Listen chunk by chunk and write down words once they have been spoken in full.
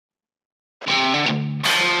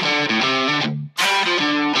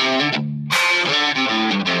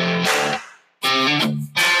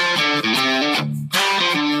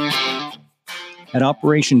At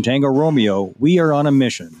Operation Tango Romeo, we are on a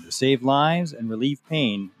mission to save lives and relieve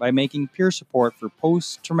pain by making peer support for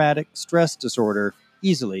post traumatic stress disorder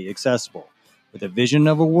easily accessible, with a vision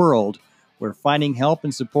of a world where finding help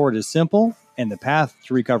and support is simple and the path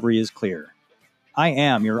to recovery is clear. I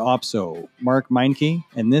am your OPSO, Mark Meinke,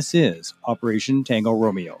 and this is Operation Tango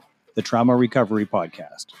Romeo, the Trauma Recovery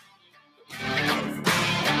Podcast.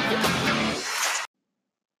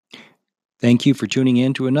 Thank you for tuning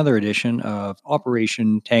in to another edition of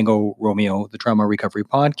Operation Tango Romeo, the Trauma Recovery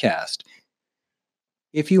Podcast.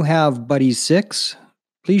 If you have Buddy 6,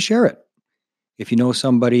 please share it. If you know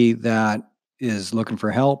somebody that is looking for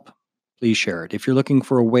help, please share it. If you're looking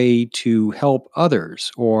for a way to help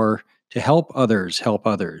others or to help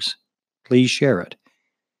others, please share it.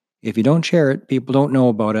 If you don't share it, people don't know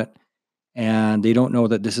about it, and they don't know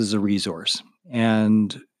that this is a resource.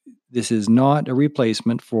 And this is not a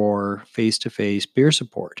replacement for face-to-face peer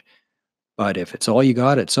support. But if it's all you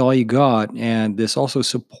got, it's all you got. And this also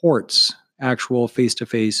supports actual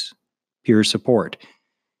face-to-face peer support.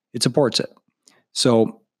 It supports it.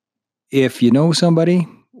 So if you know somebody,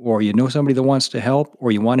 or you know somebody that wants to help,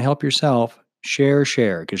 or you want to help yourself, share,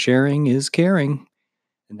 because sharing is caring.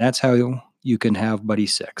 And that's how you can have Buddy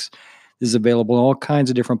 6. This is available on all kinds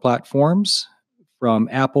of different platforms, from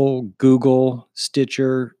Apple, Google,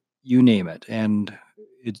 Stitcher, you name it. And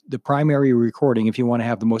the primary recording, if you want to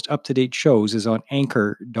have the most up-to-date shows, is on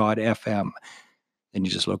anchor.fm. Then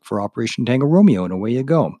you just look for Operation Tango Romeo, and away you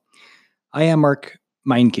go. I am Mark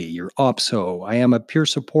Meinke, your OPSO. I am a peer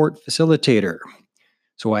support facilitator.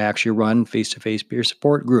 So I actually run face-to-face peer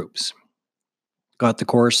support groups. Got the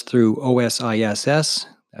course through OSISS.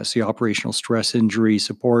 That's the Operational Stress Injury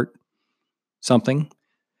Support something.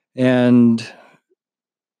 And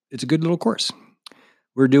it's a good little course.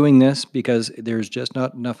 We're doing this because there's just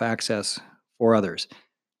not enough access for others.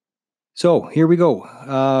 So here we go.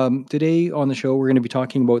 Today on the show, we're going to be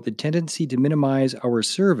talking about the tendency to minimize our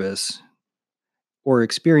service or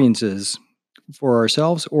experiences for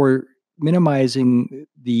ourselves, or minimizing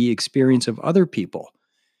the experience of other people.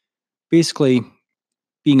 Basically,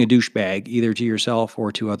 being a douchebag, either to yourself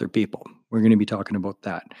or to other people. We're going to be talking about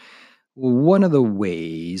that. One of the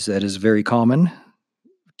ways that is very common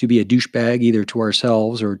to be a douchebag, either to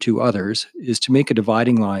ourselves or to others, is to make a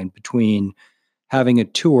dividing line between having a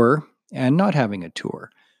tour and not having a tour.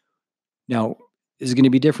 Now, this is going to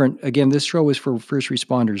be different. Again, this show is for first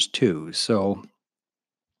responders too. So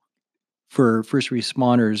for first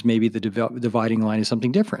responders, maybe the dividing line is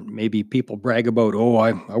something different. Maybe people brag about,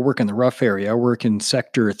 I work in the rough area. I work in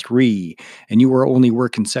Sector 3, and you are only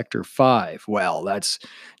working Sector 5. Well, that's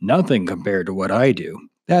nothing compared to what I do.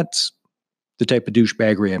 That's the type of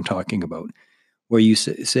douchebaggery I'm talking about, where you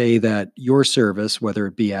say that your service, whether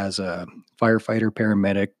it be as a firefighter,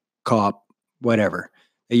 paramedic, cop, whatever,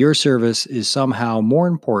 that your service is somehow more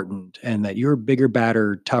important, and that you're bigger,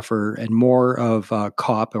 badder, tougher, and more of a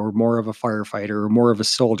cop or more of a firefighter or more of a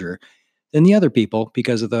soldier than the other people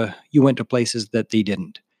because of you went to places that they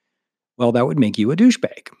didn't. Well, that would make you a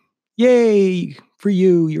douchebag. Yay for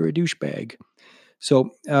you, you're a douchebag.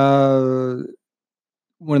 So,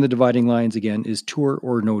 one of the dividing lines, again, is tour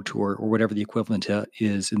or no tour, or whatever the equivalent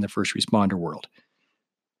is in the first responder world.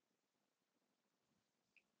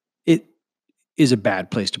 It is a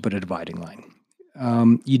bad place to put a dividing line.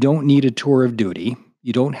 You don't need a tour of duty.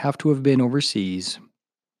 You don't have to have been overseas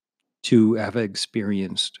to have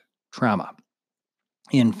experienced trauma.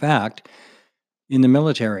 In fact, in the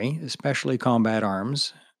military, especially combat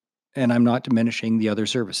arms, and I'm not diminishing the other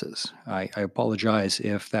services. I apologize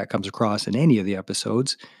if that comes across in any of the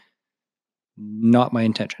episodes. Not my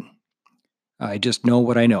intention. I just know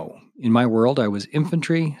what I know. In my world, I was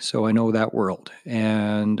infantry, so I know that world.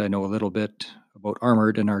 And I know a little bit about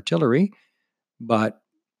armored and artillery, but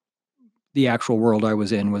the actual world I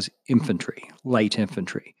was in was infantry, light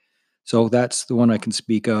infantry. So that's the one I can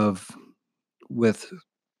speak of with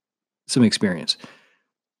some experience.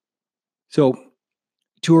 So,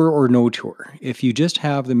 tour or no tour, if you just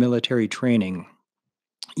have the military training,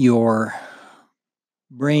 your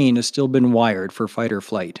brain has still been wired for fight or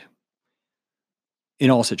flight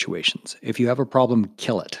in all situations. If you have a problem,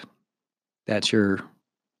 kill it. That's your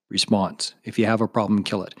response. If you have a problem,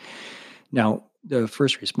 kill it. Now, the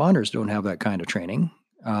first responders don't have that kind of training,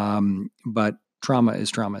 but trauma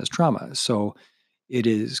is trauma is trauma. So it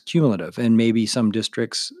is cumulative. And maybe some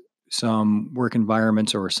districts, some work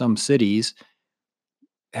environments, or some cities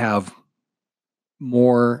have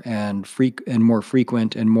more and more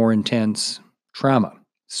frequent and more intense trauma.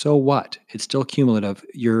 So what? It's still cumulative.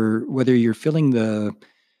 Whether you're filling the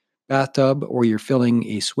bathtub or you're filling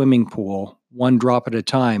a swimming pool, one drop at a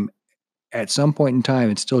time, at some point in time,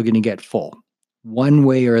 it's still going to get full one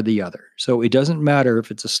way or the other. So it doesn't matter if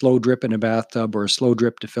it's a slow drip in a bathtub or a slow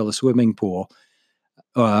drip to fill a swimming pool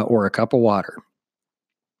or a cup of water.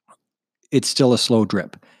 It's still a slow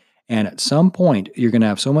drip. And at some point, you're going to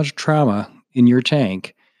have so much trauma in your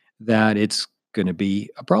tank that it's going to be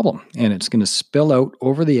a problem and it's going to spill out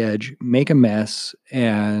over the edge, make a mess,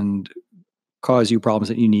 and cause you problems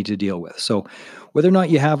that you need to deal with. So, whether or not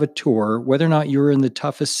you have a tour, whether or not you're in the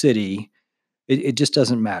toughest city, it just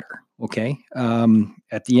doesn't matter. Okay.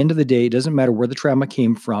 At the end of the day, it doesn't matter where the trauma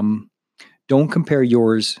came from. Don't compare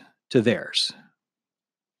yours to theirs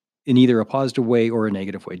in either a positive way or a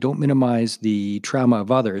negative way. Don't minimize the trauma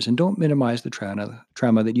of others and don't minimize the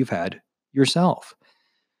trauma that you've had yourself.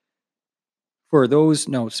 For those,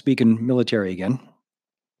 now speaking military again,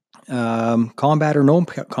 combat or no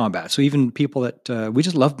combat. So even people that we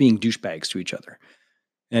just love being douchebags to each other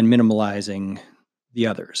and minimalizing the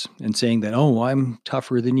others and saying that, oh, I'm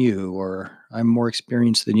tougher than you, or I'm more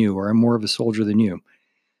experienced than you, or I'm more of a soldier than you.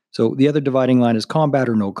 So the other dividing line is combat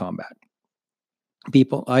or no combat.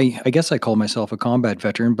 People, I guess I call myself a combat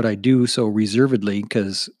veteran, but I do so reservedly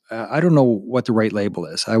because I don't know what the right label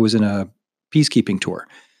is. I was in a peacekeeping tour.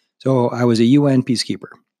 So I was a UN peacekeeper.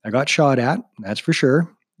 I got shot at, that's for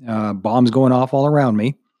sure. Bombs going off all around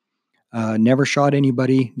me. Never shot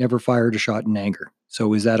anybody, never fired a shot in anger.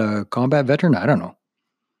 So is that a combat veteran? I don't know.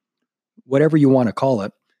 Whatever you want to call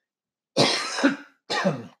it.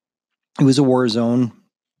 It was a war zone,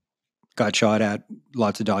 got shot at,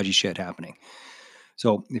 lots of dodgy shit happening.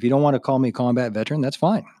 So if you don't want to call me a combat veteran, that's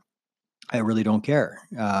fine. I really don't care.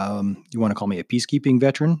 You want to call me a peacekeeping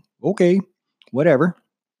veteran? Okay, whatever.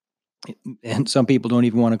 And some people don't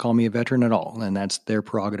even want to call me a veteran at all, and that's their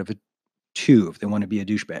prerogative too if they want to be a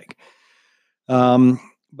douchebag.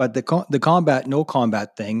 But the combat, no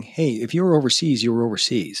combat thing, hey, if you were overseas, you were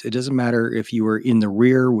overseas. It doesn't matter if you were in the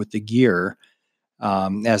rear with the gear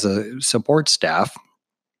as a support staff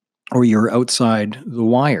or you're outside the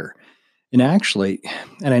wire. And actually,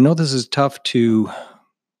 and I know this is tough to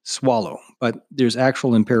swallow, but there's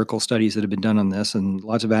actual empirical studies that have been done on this and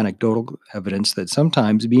lots of anecdotal evidence that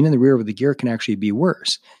sometimes being in the rear with the gear can actually be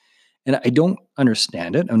worse. And I don't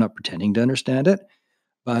understand it. I'm not pretending to understand it,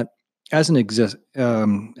 but as an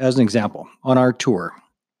example, on our tour,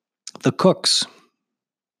 the cooks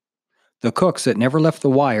that never left the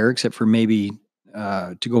wire except for maybe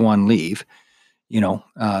to go on leave,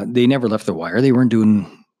 they never left the wire. They weren't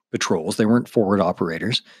doing patrols. They weren't forward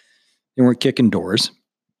operators. They weren't kicking doors.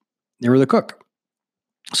 They were the cook.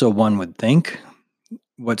 So one would think,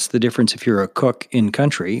 what's the difference if you're a cook in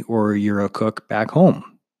country or you're a cook back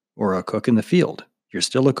home or a cook in the field? You're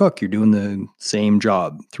still a cook. You're doing the same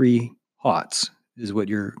job. 3 hots is what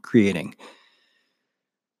you're creating.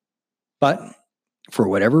 But for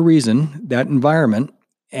whatever reason, that environment,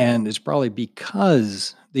 and it's probably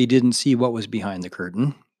because they didn't see what was behind the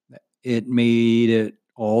curtain, it made it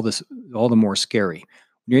all the more scary.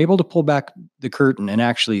 When you're able to pull back the curtain and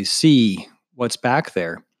actually see what's back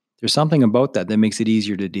there, there's something about that makes it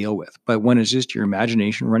easier to deal with. But when it's just your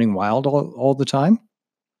imagination running wild all the time,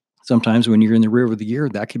 sometimes when you're in the rear of the gear,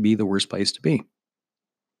 that could be the worst place to be.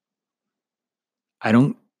 I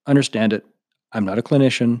don't understand it. I'm not a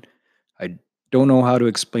clinician. I don't know how to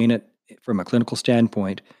explain it from a clinical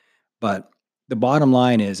standpoint, but the bottom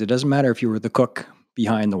line is it doesn't matter if you were the cook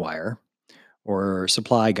behind the wire or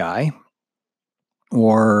supply guy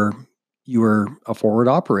or you were a forward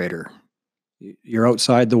operator. You're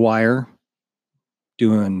outside the wire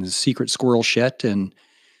doing secret squirrel shit and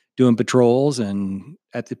doing patrols and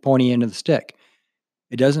at the pointy end of the stick.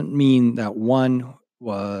 It doesn't mean that one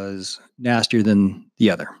was nastier than the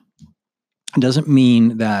other. It doesn't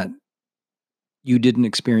mean that you didn't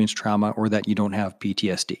experience trauma or that you don't have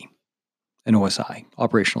PTSD, an OSI,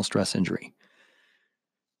 operational stress injury.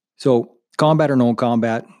 So, combat or no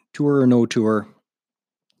combat, tour or no tour,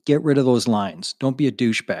 get rid of those lines. Don't be a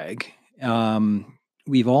douchebag.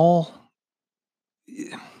 We all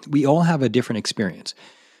have a different experience.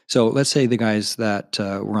 So let's say the guys that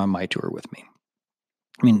were on my tour with me.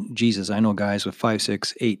 I mean, Jesus, I know guys with 5,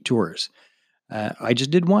 6, 8 tours. I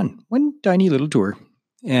just did one tiny little tour,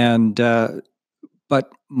 and but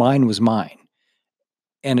mine was mine.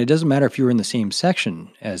 And it doesn't matter if you were in the same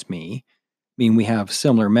section as me. I mean, we have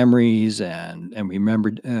similar memories and we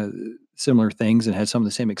remembered similar things and had some of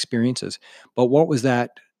the same experiences. But what was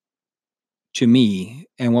that to me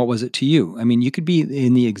and what was it to you? I mean, you could be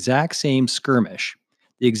in the exact same skirmish,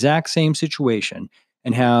 the exact same situation,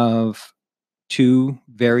 and have 2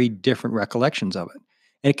 very different recollections of it.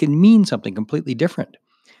 And it can mean something completely different.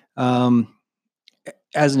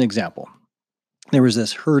 As an example, there was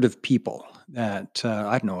this herd of people that,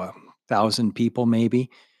 I don't know, 1,000 people maybe.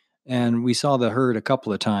 And we saw the herd a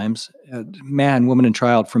couple of times, man, woman, and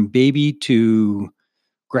child, from baby to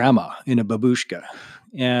grandma in a babushka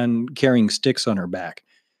and carrying sticks on her back.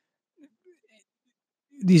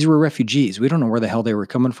 These were refugees. We don't know where the hell they were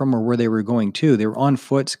coming from or where they were going to. They were on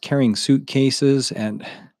foot carrying suitcases, and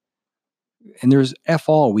there's F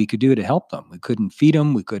all we could do to help them. We couldn't feed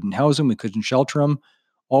them, we couldn't house them, we couldn't shelter them.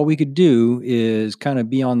 All we could do is kind of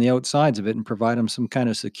be on the outsides of it and provide them some kind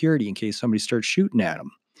of security in case somebody starts shooting at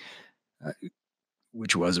them, uh,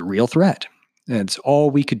 which was a real threat. That's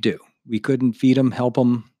all we could do. We couldn't feed them, help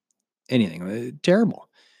them, anything. Terrible.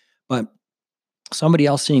 But somebody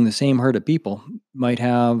else seeing the same herd of people might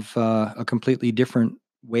have a completely different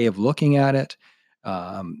way of looking at it.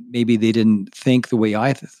 Maybe they didn't think the way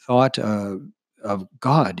I thought of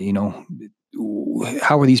God.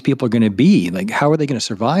 How are these people going to be? Like, how are they going to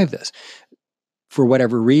survive this? For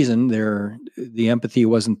whatever reason, the empathy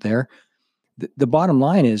wasn't there. The bottom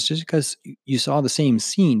line is, just because you saw the same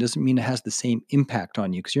scene doesn't mean it has the same impact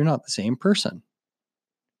on you, because you're not the same person.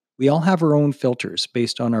 We all have our own filters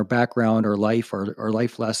based on our background, our life, our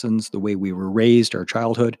life lessons, the way we were raised, our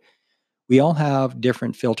childhood. We all have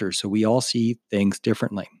different filters, so we all see things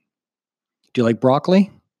differently. Do you like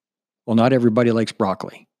broccoli? Well, not everybody likes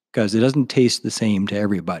broccoli because it doesn't taste the same to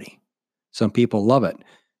everybody. Some people love it,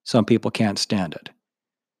 some people can't stand it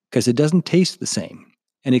because it doesn't taste the same.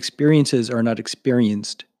 And experiences are not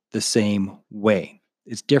experienced the same way.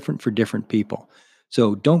 It's different for different people.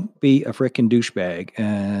 So don't be a frickin' douchebag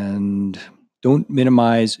and don't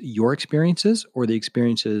minimize your experiences or the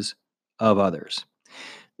experiences of others.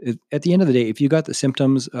 At the end of the day, if you got the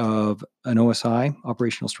symptoms of an OSI,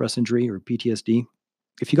 operational stress injury, or PTSD,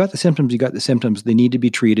 if you got the symptoms, you got the symptoms. They need to be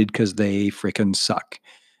treated because they frickin' suck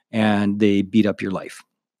and they beat up your life.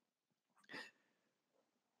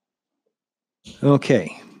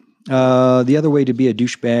 Okay. The other way to be a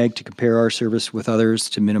douchebag, to compare our service with others,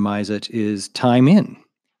 to minimize it, is time in.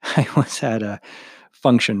 I was at a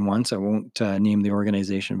function once. I won't name the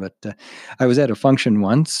organization, but I was at a function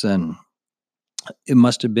once, and it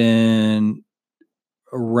must have been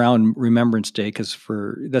around Remembrance Day, because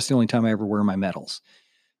that's the only time I ever wear my medals.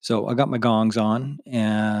 So I got my gongs on,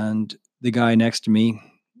 and the guy next to me,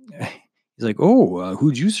 he's like, "Oh,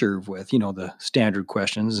 who'd you serve with?" The standard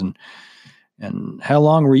questions, and how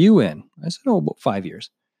long were you in? I said, "Oh, about 5 years."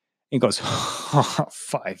 He goes,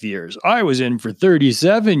 5 years. I was in for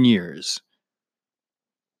 37 years.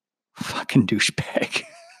 Fucking douchebag.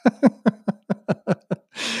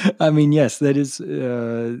 I mean, yes, that is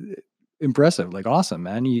impressive. Like, awesome,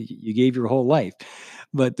 man. You gave your whole life.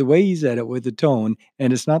 But the way he said it with the tone,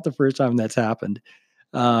 and it's not the first time that's happened.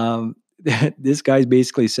 Um, this guy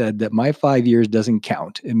basically said that my 5 years doesn't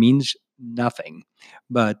count. It means nothing.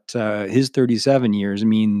 But his 37 years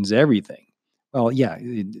means everything. Well, yeah.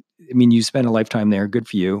 I mean, you spent a lifetime there. Good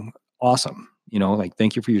for you. Awesome. Like,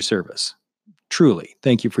 thank you for your service. Truly,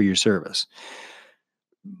 thank you for your service.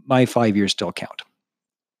 My 5 years still count.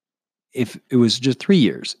 If it was just 3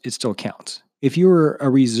 years, it still counts. If you were a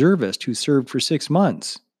reservist who served for 6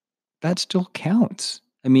 months, that still counts.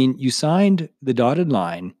 I mean, you signed the dotted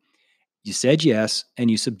line, you said yes,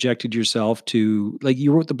 and you subjected yourself to, like,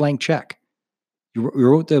 you wrote the blank check. You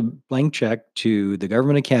wrote the blank check to the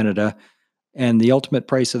government of Canada, and the ultimate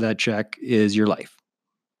price of that check is your life.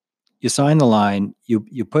 You sign the line,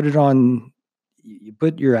 you put it on, you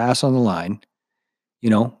put your ass on the line.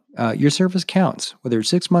 Your service counts, whether it's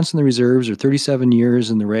 6 months in the reserves or 37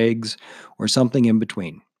 years in the regs or something in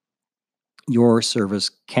between. Your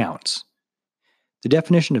service counts. The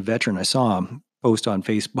definition of veteran, I saw a post on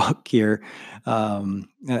Facebook here.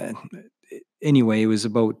 Anyway, it was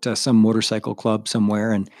about some motorcycle club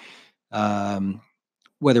somewhere, and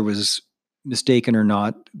whether it was mistaken or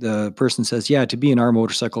not, the person says, "Yeah, to be in our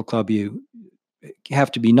motorcycle club, you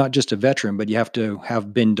have to be not just a veteran, but you have to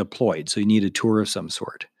have been deployed. So you need a tour of some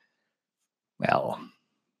sort." Well,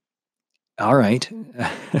 all right.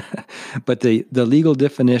 But the legal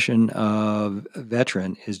definition of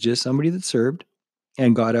veteran is just somebody that served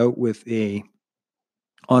and got out with a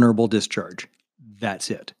honorable discharge.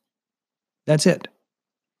 That's it. That's it.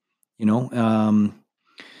 You know.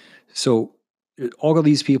 So all of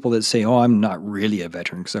these people that say, "Oh, I'm not really a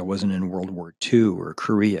veteran because I wasn't in World War II or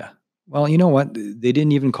Korea." Well, you know what? They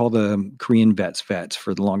didn't even call the Korean vets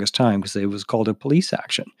for the longest time because it was called a police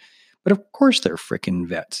action. But of course, they're freaking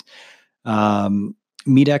vets.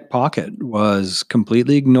 Medak Pocket was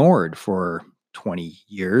completely ignored for 20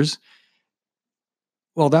 years.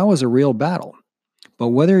 Well, that was a real battle. But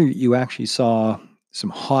whether you actually saw some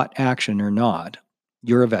hot action or not,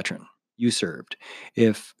 you're a veteran. you served.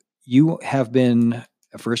 If you have been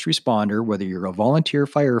a first responder, whether you're a volunteer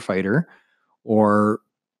firefighter or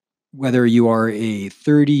whether you are a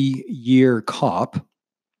 30-year cop,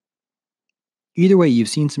 either way, you've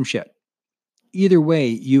seen some shit. Either way,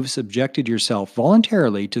 you've subjected yourself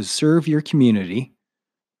voluntarily to serve your community.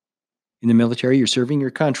 In the military, you're serving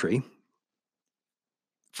your country.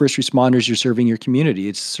 First responders, you're serving your community.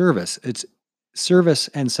 It's service. It's service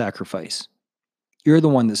and sacrifice. You're the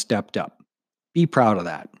one that stepped up. Be proud of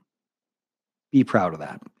that. Be proud of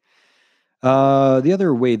that. The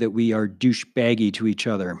other way that we are douchebaggy to each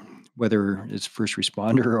other, whether it's first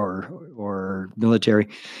responder or military,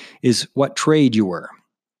 is what trade you were.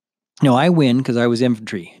 No, I win because I was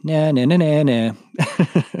infantry. Nah, nah, nah, nah, nah.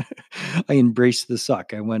 I embraced the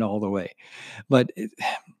suck. I went all the way.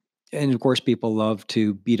 And of course, people love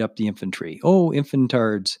to beat up the infantry. Oh,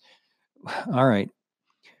 infantards. All right.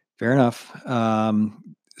 Fair enough.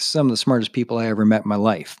 Some of the smartest people I ever met in my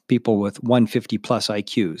life, people with 150 plus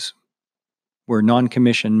IQs, were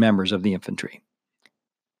non-commissioned members of the infantry.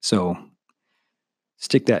 So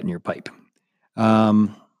stick that in your pipe.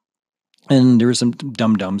 And there were some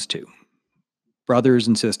dum-dums too. Brothers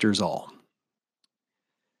and sisters all.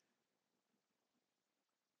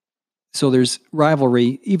 So there's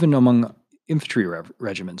rivalry even among infantry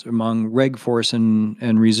regiments, among reg force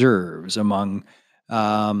and reserves, among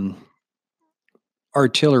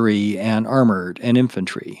artillery and armored and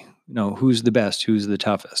infantry. You know, who's the best, who's the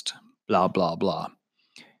toughest, blah, blah, blah.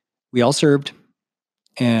 We all served.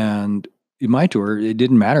 And in my tour, it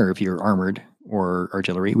didn't matter if you're armored or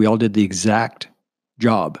artillery. We all did the exact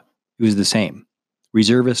job. It was the same.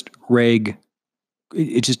 Reservist, reg,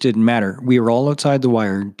 it just didn't matter. We were all outside the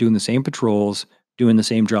wire doing the same patrols, doing the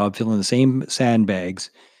same job, filling the same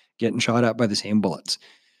sandbags, getting shot at by the same bullets.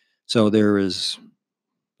 So there is,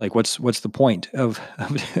 like, what's the point of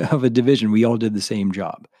a division? We all did the same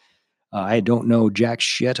job. I don't know jack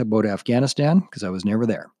shit about Afghanistan because I was never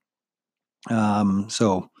there.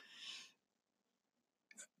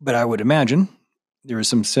 But I would imagine there are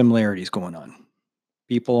some similarities going on.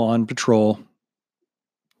 People on patrol,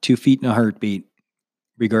 2 feet in a heartbeat,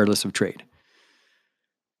 regardless of trade.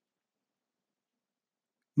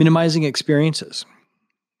 Minimizing experiences.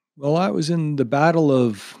 Well, I was in the battle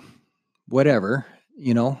of whatever,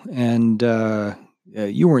 and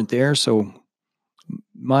you weren't there, so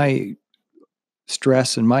my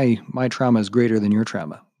stress and my trauma is greater than your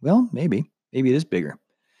trauma. Well, maybe it is bigger.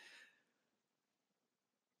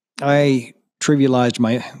 I trivialized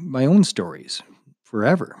my own stories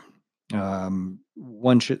forever.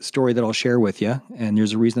 One story that I'll share with you, and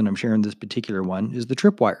there's a reason I'm sharing this particular one, is the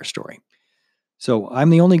tripwire story. So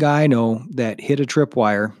I'm the only guy I know that hit a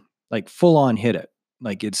tripwire, like full on hit it,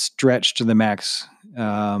 like it's stretched to the max,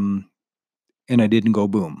 and I didn't go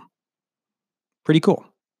boom. Pretty cool.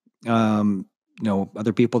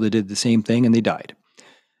 Other people that did the same thing and they died,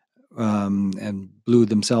 and blew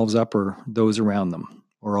themselves up or those around them,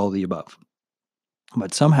 or all the above.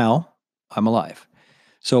 But somehow I'm alive.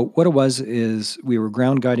 So what it was is we were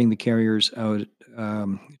ground guiding the carriers out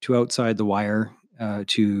to outside the wire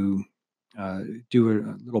to do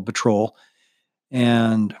a little patrol.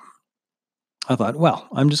 And I thought, well,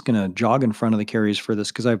 I'm just going to jog in front of the carriers for this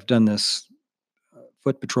because I've done this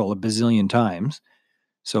foot patrol a bazillion times.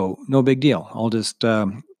 So no big deal. I'll just,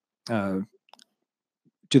 to the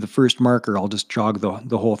first marker, I'll just jog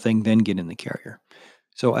the whole thing, then get in the carrier.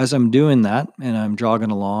 So as I'm doing that and I'm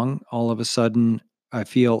jogging along, all of a sudden I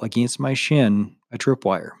feel against my shin a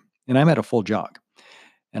tripwire, and I'm at a full jog.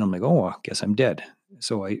 And I'm like, oh, I guess I'm dead.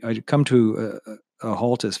 So I come to a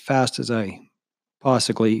halt as fast as I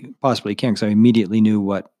possibly can, because I immediately knew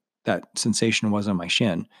what that sensation was on my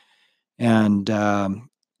shin, and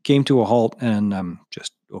came to a halt. And I'm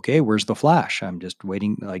just, okay, where's the flash? I'm just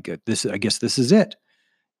waiting. Like this, I guess this is it.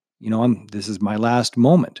 This is my last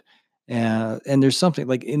moment. And there's something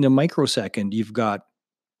like in a microsecond, you've got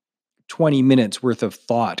 20 minutes worth of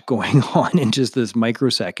thought going on in just this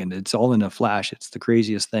microsecond. It's all in a flash. It's the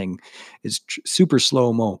craziest thing. It's super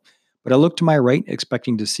slow-mo. But I look to my right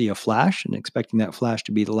expecting to see a flash and expecting that flash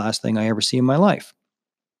to be the last thing I ever see in my life.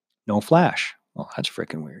 No flash. Well, that's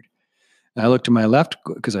freaking weird. And I look to my left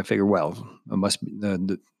because I figure, well, it must be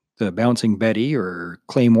the bouncing Betty or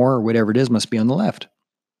Claymore or whatever it is must be on the left.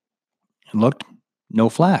 And looked, no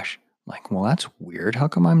flash. Like, well, that's weird. How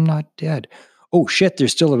come I'm not dead? Oh shit,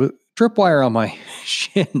 there's still a tripwire on my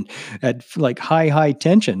shin at like high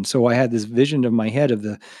tension. So I had this vision of my head of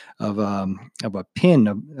a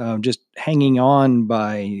pin just hanging on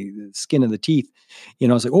by the skin of the teeth. I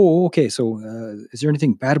was like, oh, okay. So is there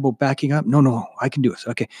anything bad about backing up? No, I can do it.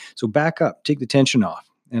 Okay, so back up, take the tension off.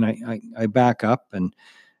 And I back up and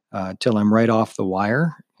till I'm right off the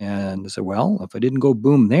wire. And I said, well, if I didn't go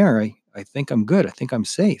boom there, I think I'm good. I think I'm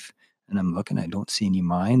safe. And I'm looking, I don't see any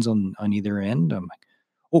mines on either end. I'm like,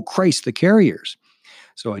 oh, Christ, the carriers.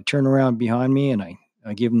 So I turn around behind me and I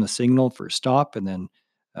give them the signal for stop, and then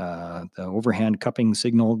the overhand cupping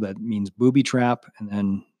signal that means booby trap, and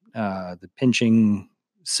then the pinching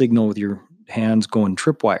signal with your hands going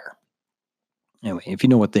tripwire. Anyway, if you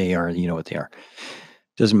know what they are, you know what they are.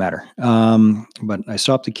 Doesn't matter. But I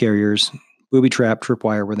stopped the carriers. Booby trap,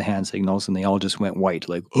 tripwire were the hand signals, and they all just went white,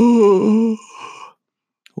 like, oh,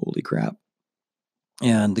 holy crap.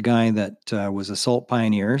 And the guy that was Assault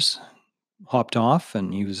Pioneers hopped off,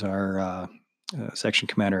 and he was our section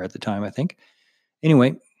commander at the time, I think.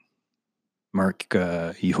 Anyway, Mark,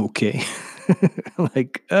 you okay?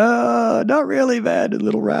 Like, not really, man. A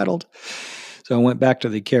little rattled. So I went back to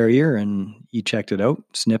the carrier, and he checked it out,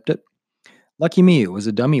 snipped it. Lucky me, it was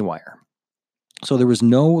a dummy wire. So there was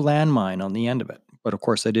no landmine on the end of it. But of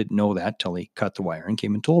course, I didn't know that till he cut the wire and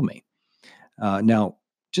came and told me. Now,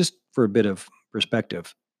 just for a bit of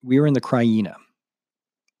perspective, we were in the Krajina.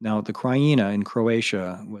 Now, the Krajina in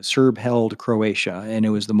Croatia was Serb-held Croatia, and it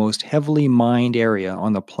was the most heavily mined area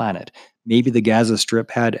on the planet. Maybe the Gaza Strip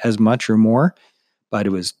had as much or more, but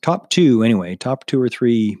it was top two or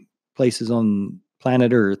three places on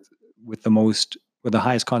planet Earth with the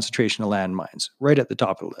highest concentration of landmines, right at the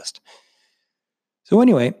top of the list. So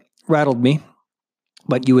anyway, rattled me.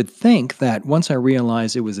 But you would think that once I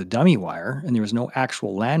realized it was a dummy wire and there was no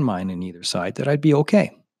actual landmine on either side, that I'd be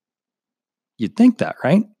okay. You'd think that,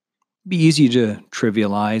 right? It'd be easy to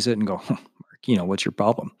trivialize it and go, Mark, what's your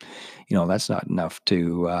problem? That's not enough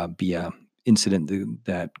to be a incident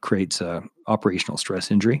that creates a operational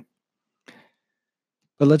stress injury.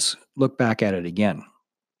 But let's look back at it again.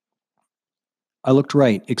 I looked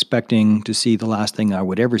right, expecting to see the last thing I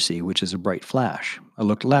would ever see, which is a bright flash. I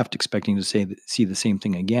looked left, expecting to see the same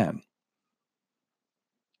thing again.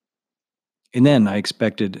 And then I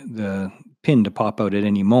expected the pin to pop out at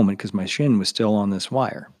any moment because my shin was still on this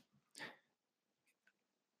wire.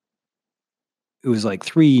 It was like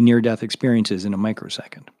 3 near-death experiences in a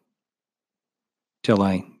microsecond till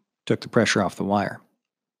I took the pressure off the wire.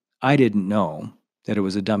 I didn't know that it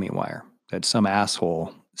was a dummy wire that some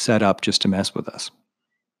asshole set up just to mess with us.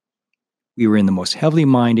 We were in the most heavily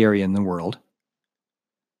mined area in the world,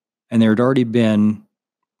 and there had already been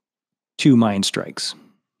 2 mine strikes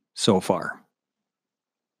so far.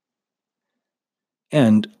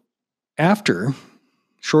 And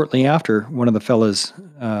shortly after, one of the fellas,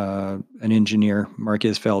 an engineer, Mark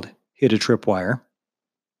Isfeld, hit a tripwire,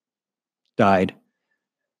 died,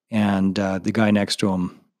 and the guy next to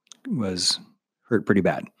him was hurt pretty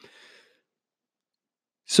bad.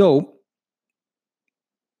 So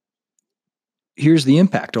here's the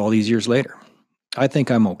impact all these years later. I think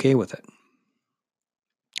I'm okay with it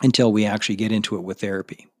until we actually get into it with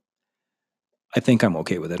therapy. I think I'm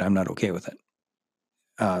okay with it. I'm not okay with it.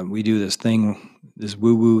 We do this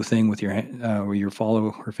woo-woo thing with where you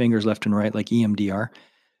follow her fingers left and right like EMDR,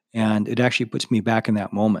 and it actually puts me back in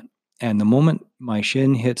that moment. And the moment my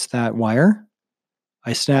shin hits that wire,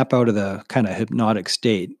 I snap out of the kind of hypnotic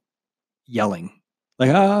state, yelling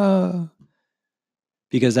like, ah,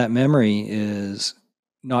 because that memory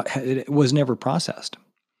it was never processed.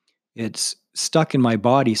 It's stuck in my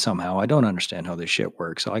body somehow. I don't understand how this shit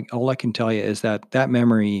works. All I can tell you is that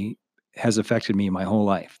memory has affected me my whole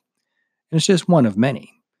life. And it's just one of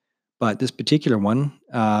many. But this particular one,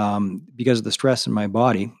 because of the stress in my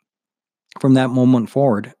body, from that moment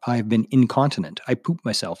forward, I've been incontinent. I poop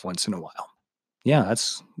myself once in a while. Yeah,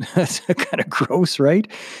 that's kind of gross,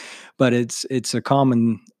 right? But it's a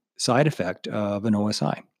common side effect of an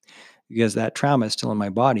OSI because that trauma is still in my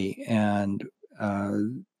body, and a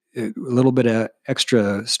little bit of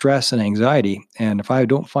extra stress and anxiety. And if I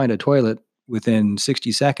don't find a toilet within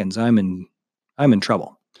 60 seconds, I'm in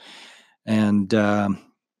trouble. And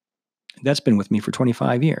that's been with me for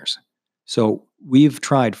 25 years. So we've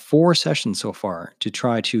tried 4 sessions so far to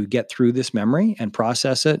try to get through this memory and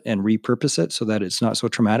process it and repurpose it so that it's not so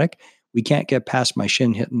traumatic. We can't get past my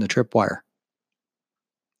shin hitting the tripwire.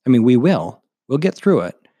 I mean, we'll get through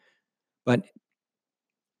it. But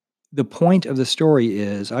the point of the story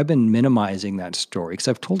is I've been minimizing that story because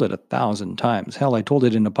I've told it 1,000 times. Hell, I told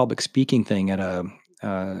it in a public speaking thing at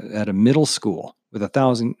a middle school with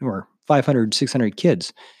 1,000 or 500, 600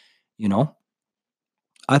 kids,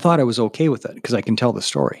 I thought I was okay with it because I can tell the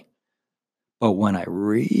story. But when I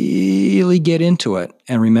really get into it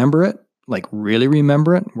and remember it, like really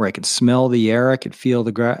remember it, where I could smell the air, I could feel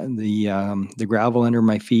the gravel under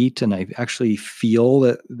my feet, and I actually feel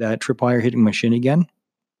that tripwire hitting my shin again,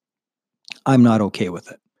 I'm not okay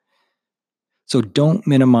with it. So don't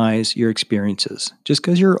minimize your experiences. Just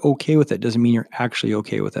because you're okay with it doesn't mean you're actually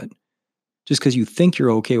okay with it. Just because you think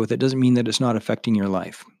you're okay with it doesn't mean that it's not affecting your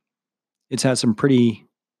life. It's had some pretty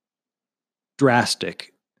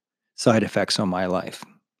drastic side effects on my life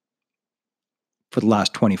for the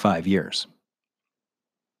last 25 years.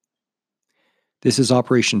 This is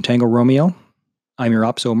Operation Tango Romeo. I'm your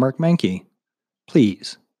OPSO, Mark Mankey.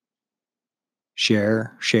 Please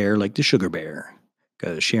share like the sugar bear,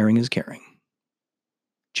 because sharing is caring.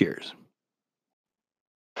 Cheers.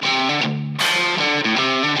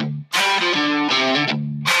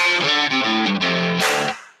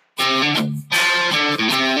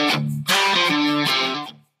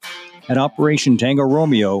 At Operation Tango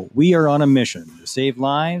Romeo, we are on a mission to save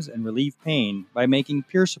lives and relieve pain by making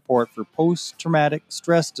peer support for post-traumatic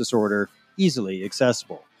stress disorder easily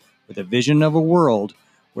accessible, with a vision of a world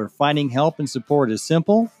where finding help and support is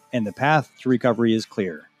simple and the path to recovery is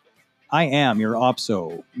clear. I am your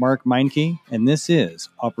OPSO, Mark Meinke, and this is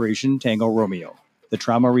Operation Tango Romeo, the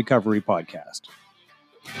Trauma Recovery Podcast.